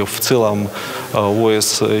и в целом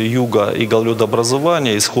ОС юга и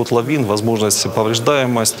гололедообразования, исход лавин, возможность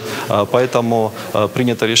повреждаемость. Поэтому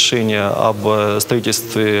принято решение об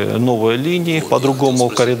строительстве новой линии по другому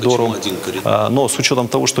коридору. Но с учетом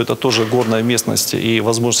того, что это тоже горная местность и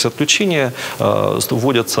возможность отключения,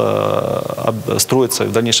 строятся и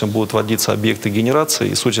в дальнейшем будут вводиться объекты генерации,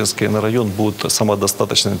 и Сочинский район будет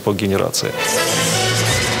самодостаточным по генерации.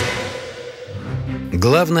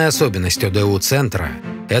 Главная особенность ОДУ-центра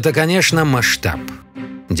 – это, конечно, масштаб.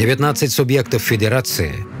 19 субъектов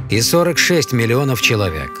федерации и 46 миллионов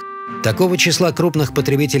человек. Такого числа крупных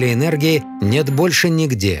потребителей энергии нет больше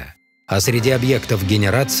нигде. А среди объектов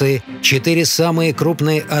генерации 4 самые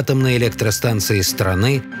крупные атомные электростанции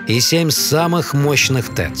страны и 7 самых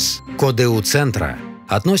мощных ТЭЦ. К ОДУ-центра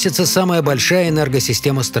относится самая большая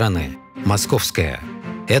энергосистема страны – Московская.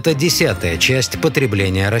 Это 10-я часть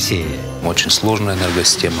потребления России. Очень сложная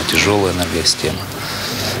энергосистема, тяжелая энергосистема,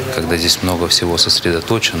 когда здесь много всего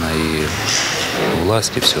сосредоточено, и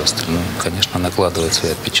власть, и все остальное, конечно, накладывает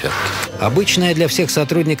свои отпечатки. Обычная для всех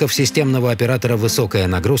сотрудников системного оператора высокая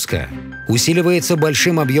нагрузка усиливается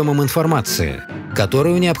большим объемом информации,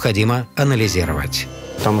 которую необходимо анализировать.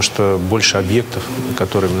 Потому что больше объектов,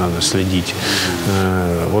 которыми надо следить.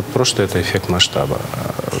 Вот просто это эффект масштаба.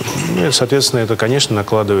 И, соответственно, это, конечно,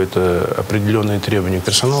 накладывает определенные требования к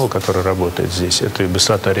персоналу, который работает здесь. Это и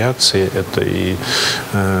быстрота реакции, это и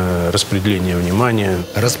распределение внимания.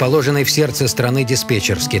 Расположенный в сердце страны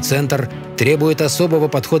диспетчерский центр требует особого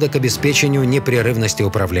подхода к обеспечению непрерывности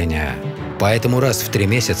управления. Поэтому раз в 3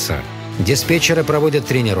 месяца диспетчеры проводят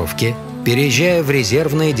тренировки, переезжая в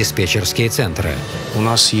резервные диспетчерские центры. У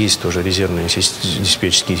нас есть тоже резервные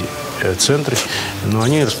диспетчерские центры, но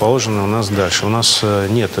они расположены у нас дальше. У нас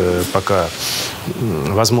нет пока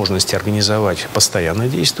возможности организовать постоянно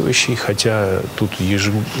действующие, хотя тут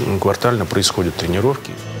ежеквартально происходят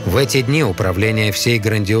тренировки. В эти дни управление всей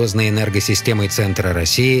грандиозной энергосистемой Центра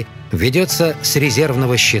России ведется с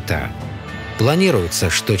резервного счета.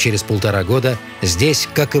 Планируется, что через 1,5 года здесь,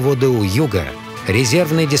 как и в ОДУ «Юга»,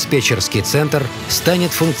 резервный диспетчерский центр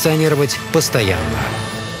станет функционировать постоянно.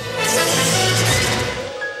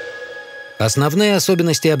 Основные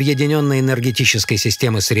особенности объединенной энергетической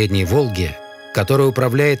системы Средней Волги, которой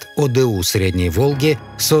управляет ОДУ Средней Волги,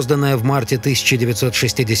 созданная в марте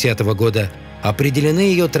 1960 года, определены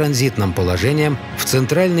ее транзитным положением в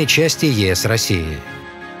центральной части ЕС России.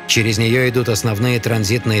 Через нее идут основные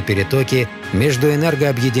транзитные перетоки между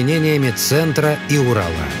энергообъединениями Центра и Урала.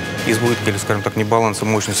 Избытки, или, скажем так, небалансы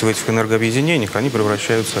мощности в этих энергообъединениях, они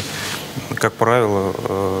превращаются, как правило,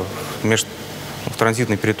 в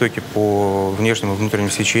транзитные перетоки по внешним и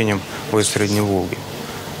внутренним сечениям ОС Средней Волги.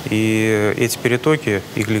 И эти перетоки,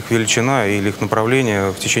 их величина или их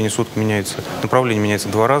направление в течение суток меняется. Направление меняется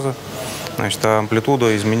 2 раза. Значит, а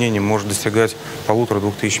амплитуда изменений может достигать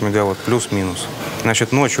 1500-2000 мегаватт плюс-минус.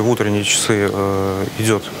 Значит, ночью в утренние часы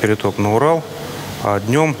идет переток на Урал, а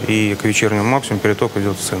днем и к вечернему максимуму переток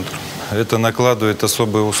идет в центр. Это накладывает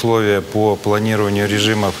особые условия по планированию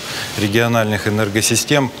режимов региональных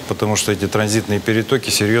энергосистем, потому что эти транзитные перетоки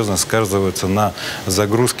серьезно сказываются на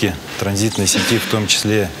загрузке транзитной сети, в том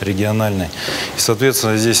числе региональной. И,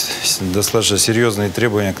 соответственно, здесь достаточно серьезные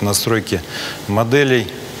требования к настройке моделей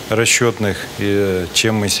расчетных, и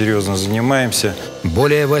чем мы серьезно занимаемся.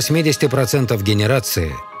 Более 80%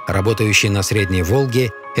 генерации, работающей на Средней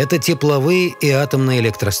Волге, это тепловые и атомные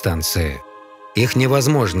электростанции. Их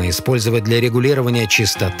невозможно использовать для регулирования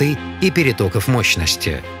частоты и перетоков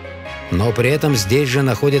мощности. Но при этом здесь же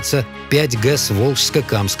находится 5 ГЭС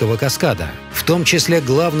Волжско-Камского каскада, в том числе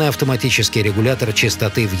главный автоматический регулятор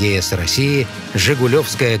частоты в ЕС России –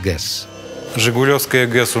 Жигулевская ГЭС. Жигулевская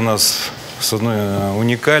ГЭС у нас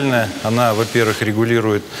уникальная. Она, во-первых,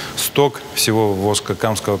 регулирует сток всего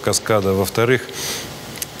Волжско-Камского каскада. Во-вторых,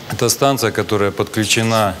 это станция, которая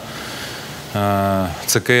подключена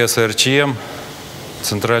ЦКС РЧМ,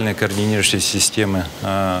 центральной координирующей системы,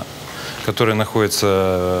 которая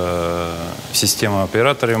находится в системе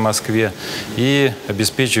операторе в Москве и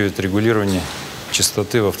обеспечивает регулирование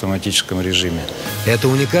частоты в автоматическом режиме. Эта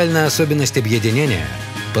уникальная особенность объединения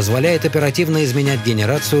позволяет оперативно изменять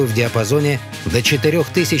генерацию в диапазоне до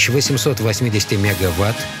 4880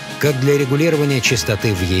 мегаватт как для регулирования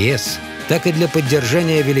частоты в ЕС, так и для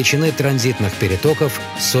поддержания величины транзитных перетоков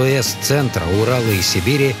с ОС Центра, Урала и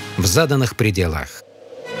Сибири в заданных пределах.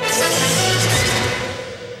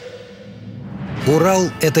 Урал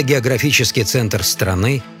 – это географический центр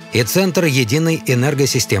страны и центр единой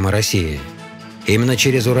энергосистемы России. Именно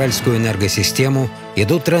через Уральскую энергосистему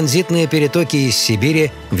идут транзитные перетоки из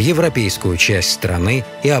Сибири в европейскую часть страны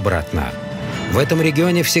и обратно. В этом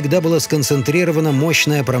регионе всегда было сконцентрировано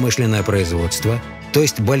мощное промышленное производство, то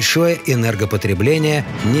есть большое энергопотребление,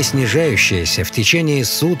 не снижающееся в течение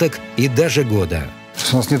суток и даже года.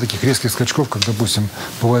 У нас нет таких резких скачков, как, допустим,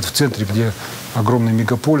 бывает в центре, где огромный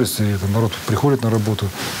мегаполис, и там народ приходит на работу,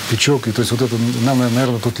 печок, и то есть вот это нам,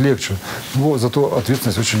 наверное, тут легче. Но зато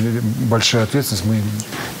ответственность, очень большая ответственность, мы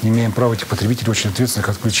не имеем права, этих потребителей очень ответственных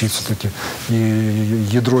отключить все-таки. И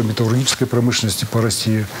ядро металлургической промышленности по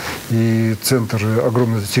России, и центр,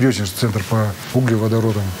 огромный, серьезный центр по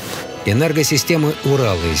углеводородам. Энергосистемы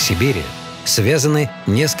Урала и Сибири связаны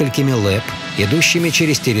несколькими ЛЭП, идущими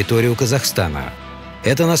через территорию Казахстана.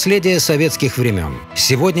 Это наследие советских времен.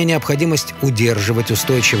 Сегодня необходимость удерживать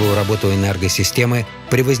устойчивую работу энергосистемы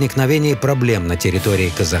при возникновении проблем на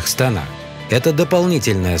территории Казахстана – это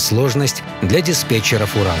дополнительная сложность для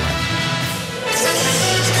диспетчеров Урала.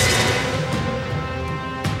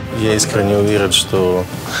 Я искренне уверен, что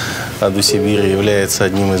АДУ Сибири является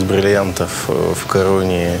одним из бриллиантов в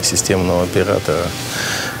короне системного оператора,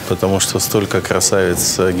 потому что столько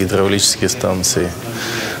красавиц гидравлических станций,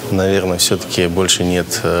 наверное, все-таки больше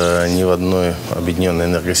нет ни в одной объединенной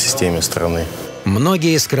энергосистеме страны.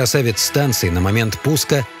 Многие из красавиц станций на момент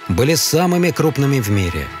пуска были самыми крупными в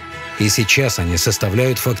мире. И сейчас они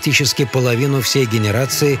составляют фактически половину всей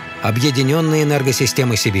генерации объединенной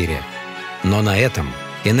энергосистемы Сибири. Но на этом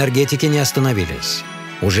энергетики не остановились.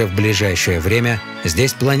 Уже в ближайшее время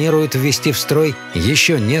здесь планируют ввести в строй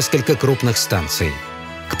еще несколько крупных станций.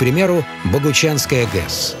 К примеру, Богучанская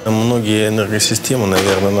ГЭС. Многие энергосистемы,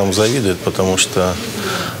 наверное, нам завидуют, потому что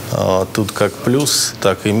тут как плюс,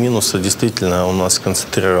 так и минусы. Действительно, у нас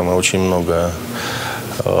сконцентрировано очень много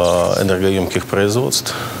энергоемких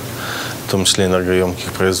производств, в том числе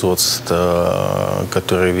энергоемких производств,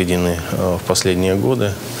 которые введены в последние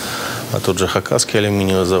годы. А тот же Хакасский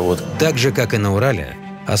алюминиевый завод. Так же, как и на Урале,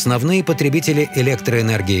 основные потребители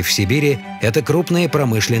электроэнергии в Сибири – это крупные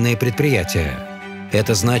промышленные предприятия.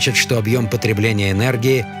 Это значит, что объем потребления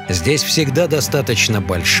энергии здесь всегда достаточно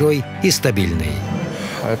большой и стабильный.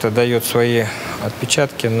 Это дает свои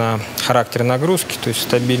отпечатки на характер нагрузки, то есть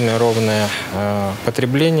стабильное, ровное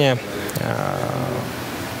потребление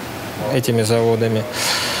этими заводами.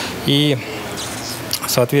 И,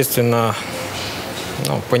 соответственно,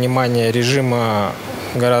 понимание режима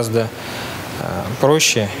гораздо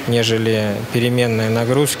проще, нежели переменные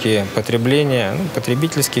нагрузки, потребления,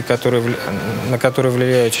 потребительские, на которые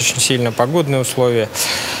влияют очень сильно погодные условия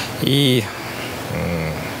и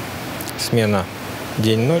смена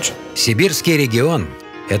день-ночь. Сибирский регион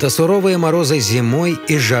 – это суровые морозы зимой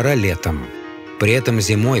и жара летом. При этом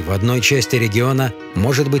зимой в одной части региона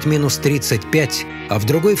может быть минус 35, а в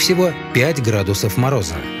другой всего 5 градусов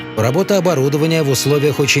мороза. Работа оборудования в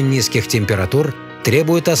условиях очень низких температур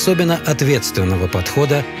требует особенно ответственного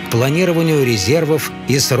подхода к планированию резервов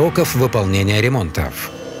и сроков выполнения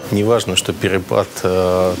ремонтов. Не важно, что перепад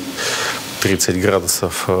 30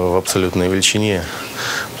 градусов в абсолютной величине.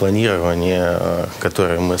 Планирование,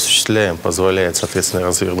 которое мы осуществляем, позволяет, соответственно,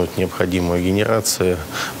 развернуть необходимую генерацию,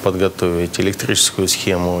 подготовить электрическую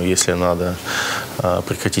схему, если надо,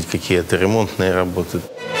 прекратить какие-то ремонтные работы.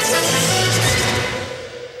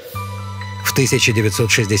 В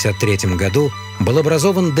 1963 году был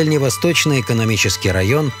образован Дальневосточный экономический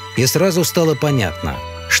район, и сразу стало понятно,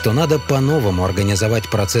 что надо по-новому организовать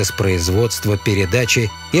процесс производства,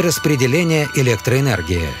 передачи и распределения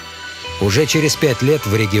электроэнергии. Уже через 5 лет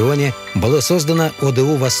в регионе было создано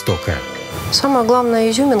ОДУ «Востока». Самая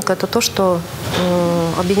главная изюминка – это то, что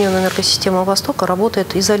объединенная энергосистема Востока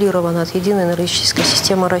работает изолированно от единой энергетической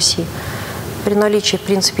системы России. При наличии, в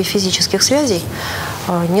принципе, физических связей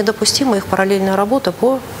недопустима их параллельная работа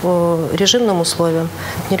по режимным условиям.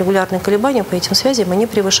 Нерегулярные колебания по этим связям, они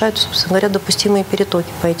превышают, собственно говоря, допустимые перетоки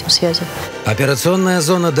по этим связям. Операционная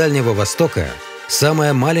зона Дальнего Востока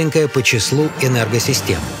самая маленькая по числу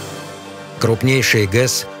энергосистем. Крупнейшие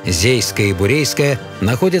ГЭС, Зейская и Бурейская,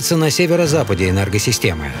 находятся на северо-западе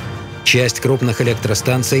энергосистемы. Часть крупных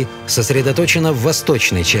электростанций сосредоточена в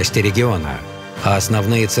восточной части региона, а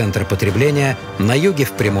основные центры потребления на юге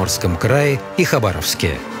в Приморском крае и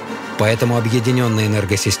Хабаровске. Поэтому объединенная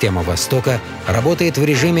энергосистема Востока работает в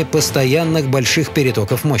режиме постоянных больших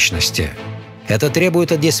перетоков мощности. Это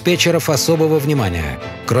требует от диспетчеров особого внимания.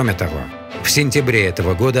 Кроме того, в сентябре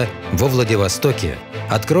этого года во Владивостоке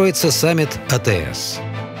откроется саммит АТС.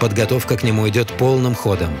 Подготовка к нему идет полным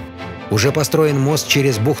ходом. Уже построен мост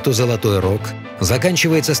через бухту Золотой Рог,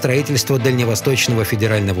 заканчивается строительство Дальневосточного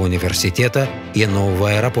федерального университета и нового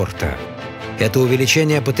аэропорта. Это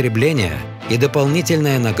увеличение потребления и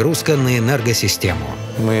дополнительная нагрузка на энергосистему.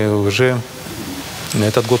 Мы уже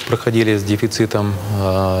Этот год проходили с дефицитом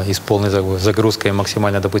и с полной загрузкой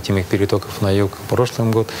максимально допустимых перетоков на юг прошлый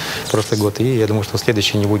год. И я думаю, что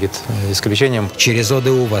следующий не будет исключением. Через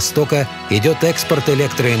ОДУ Востока идет экспорт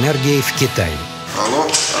электроэнергии в Китай. Алло,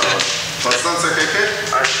 подстанция Хай-Хай?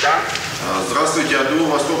 Здравствуйте, ОДУ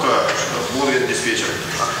Востока, Болвин диспетчер.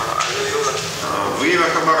 Время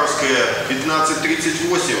Хабаровское,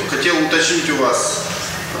 15:38. Хотел уточнить у вас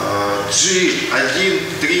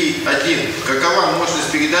G131. Какова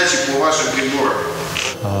мощность передачи по вашим приборам?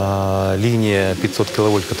 Линия 500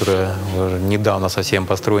 киловольт, которая недавно совсем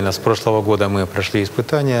построена. С прошлого года мы прошли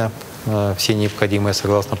испытания, все необходимые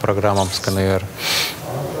согласно программам с КНР.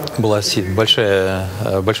 Было большое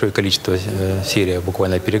количество, серия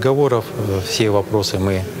буквально переговоров. Все вопросы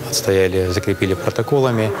мы отстояли, закрепили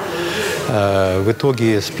протоколами. В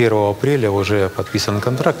итоге с 1 апреля уже подписан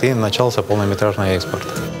контракт и начался полнометражный экспорт.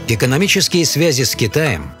 Экономические связи с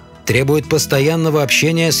Китаем требуют постоянного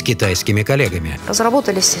общения с китайскими коллегами.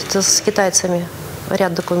 Разработали с китайцами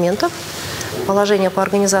ряд документов. Положение по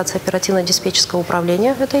организации оперативно-диспетчерского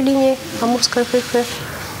управления этой линией Амурская ХХ.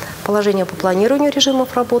 Положение по планированию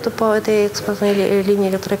режимов работы по этой экспортной линии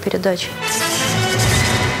электропередач.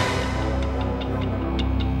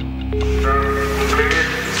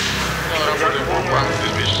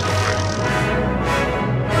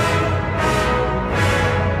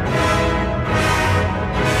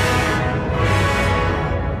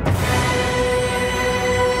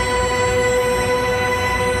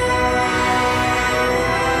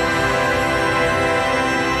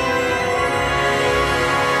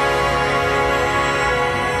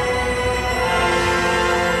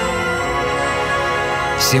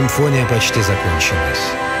 Симфония почти закончилась.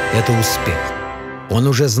 Это успех. Он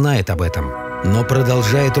уже знает об этом, но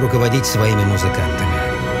продолжает руководить своими музыкантами.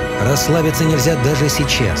 Расслабиться нельзя даже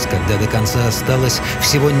сейчас, когда до конца осталось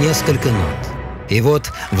всего несколько нот. И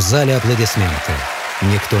вот в зале аплодисменты.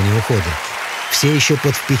 Никто не уходит. Все еще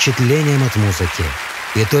под впечатлением от музыки.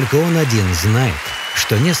 И только он один знает,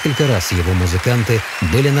 что несколько раз его музыканты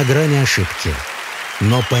были на грани ошибки.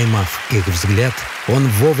 Но, поймав их взгляд, он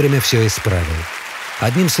вовремя все исправил.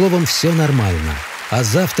 Одним словом, все нормально. А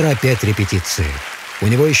завтра опять репетиции. У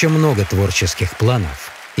него еще много творческих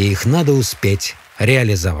планов, и их надо успеть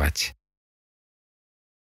реализовать.